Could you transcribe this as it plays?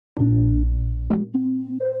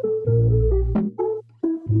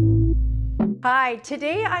Hi,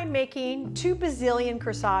 today I'm making 2 bazillion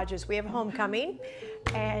corsages. We have homecoming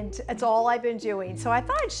and it's all I've been doing. So I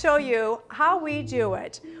thought I'd show you how we do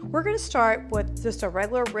it. We're going to start with just a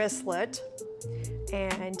regular wristlet,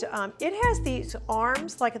 and it has these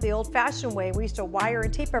arms like the old-fashioned way. We used to wire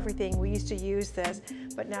and tape everything. We used to use this,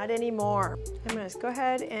 but not anymore. I'm going to go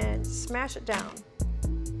ahead and smash it down.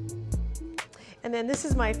 And then this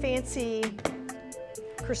is my fancy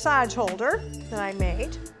corsage holder that I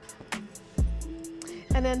made.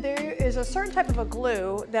 And then there is a certain type of a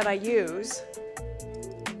glue that I use.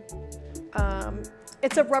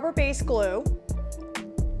 It's a rubber-based glue,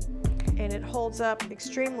 and it holds up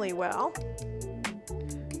extremely well.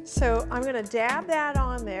 So I'm going to dab that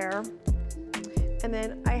on there, and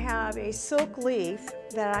then I have a silk leaf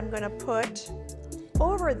that I'm going to put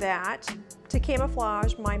over that to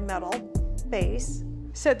camouflage my metal base.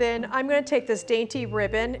 So then I'm going to take this dainty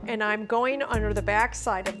ribbon, and I'm going under the back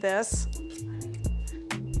side of this.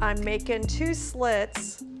 I'm making 2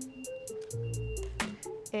 slits,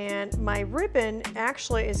 and my ribbon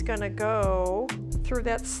actually is going to go through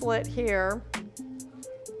that slit here.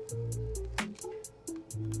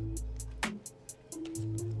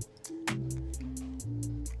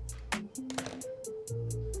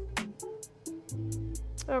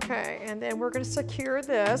 Okay, and then we're going to secure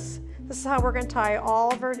this. This is how we're going to tie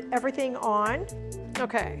all of everything on.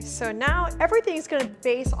 Okay, so now everything's going to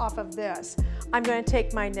base off of this. I'm going to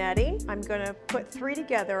take my netting, I'm going to put 3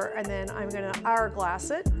 together, and then I'm going to hourglass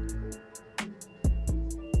it.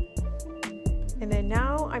 And then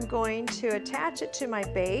now I'm going to attach it to my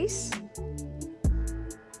base.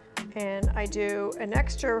 And I do an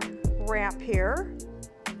extra wrap here.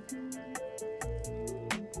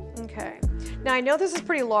 Okay, now I know this is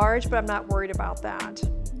pretty large, but I'm not worried about that.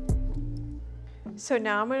 So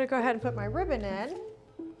now I'm going to go ahead and put my ribbon in.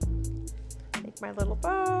 Make my little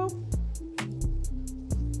bow.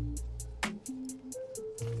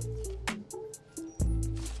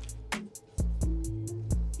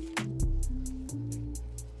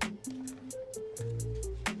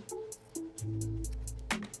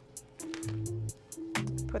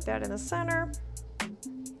 Put that in the center.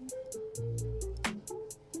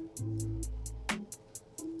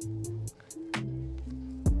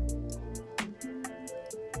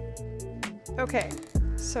 Okay,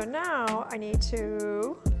 so now I need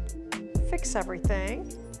to fix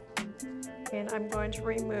everything, and I'm going to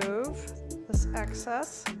remove this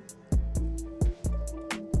excess,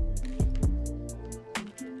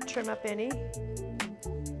 trim up any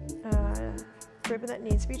ribbon that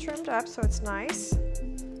needs to be trimmed up so it's nice.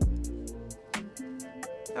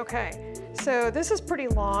 Okay, so this is pretty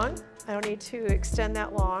long. I don't need to extend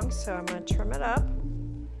that long, so I'm going to trim it up.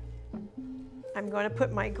 I'm going to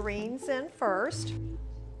put my greens in first.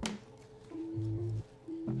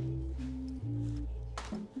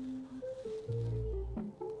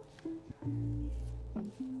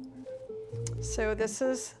 So this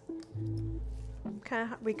is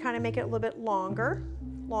we kind of make it a little bit longer,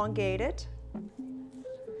 elongate it.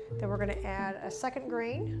 Then we're going to add a second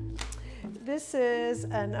green. This is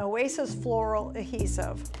an Oasis floral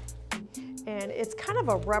adhesive, and it's kind of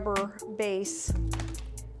a rubber base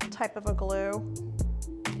type of a glue.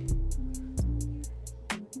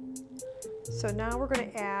 So now we're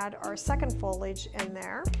going to add our second foliage in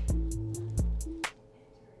there.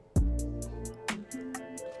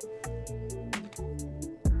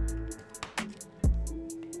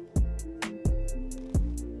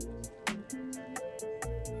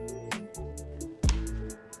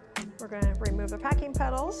 We're going to remove the packing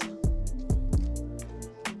petals.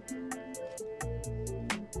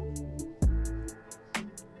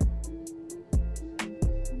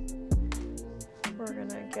 We're going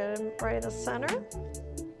to get them right in the center.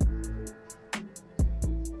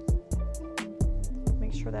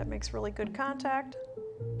 Make sure that makes really good contact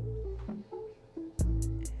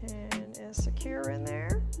and is secure in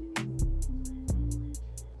there.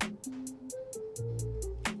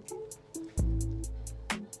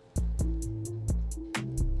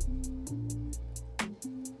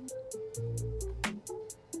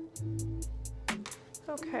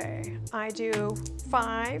 Okay, I do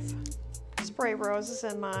 5 spray roses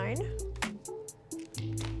in mine.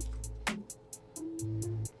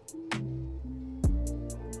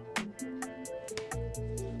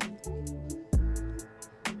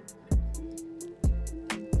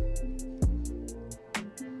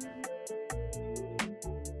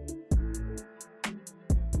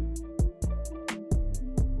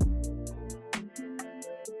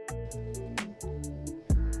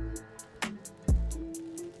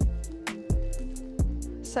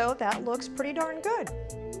 So that looks pretty darn good.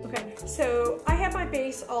 Okay, so I have my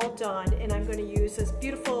base all done, and I'm going to use this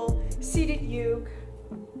beautiful seeded uke,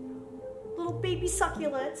 little baby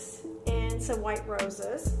succulents, and some white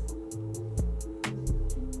roses.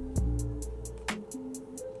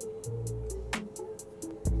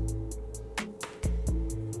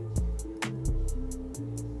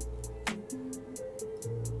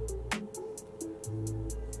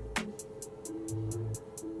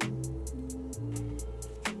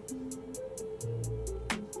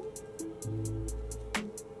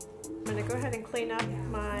 I'm going to go ahead and clean up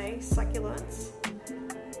my succulents.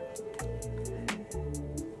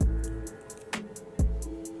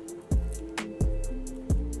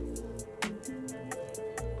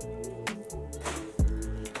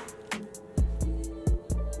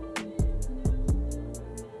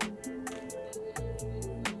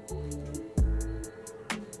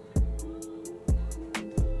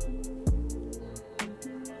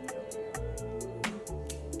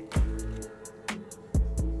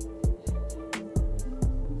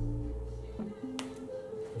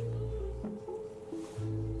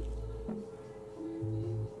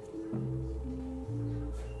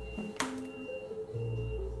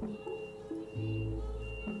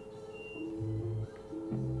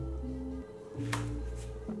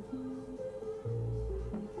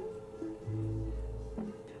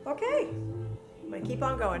 Okay, I'm gonna keep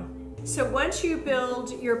on going. So once you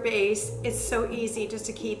build your base, it's so easy just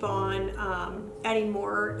to keep on adding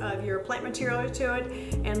more of your plant material to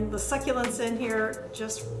it, and the succulents in here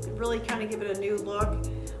just really kind of give it a new look.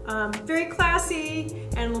 Very classy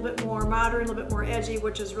and a little bit more modern, a little bit more edgy,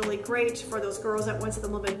 which is really great for those girls that want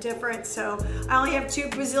something a little bit different. So I only have 2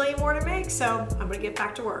 bazillion more to make, so I'm gonna get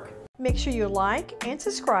back to work. Make sure you like and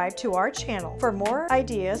subscribe to our channel for more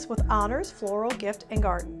ideas with Ahner's Floral Gift and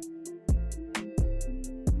Garden.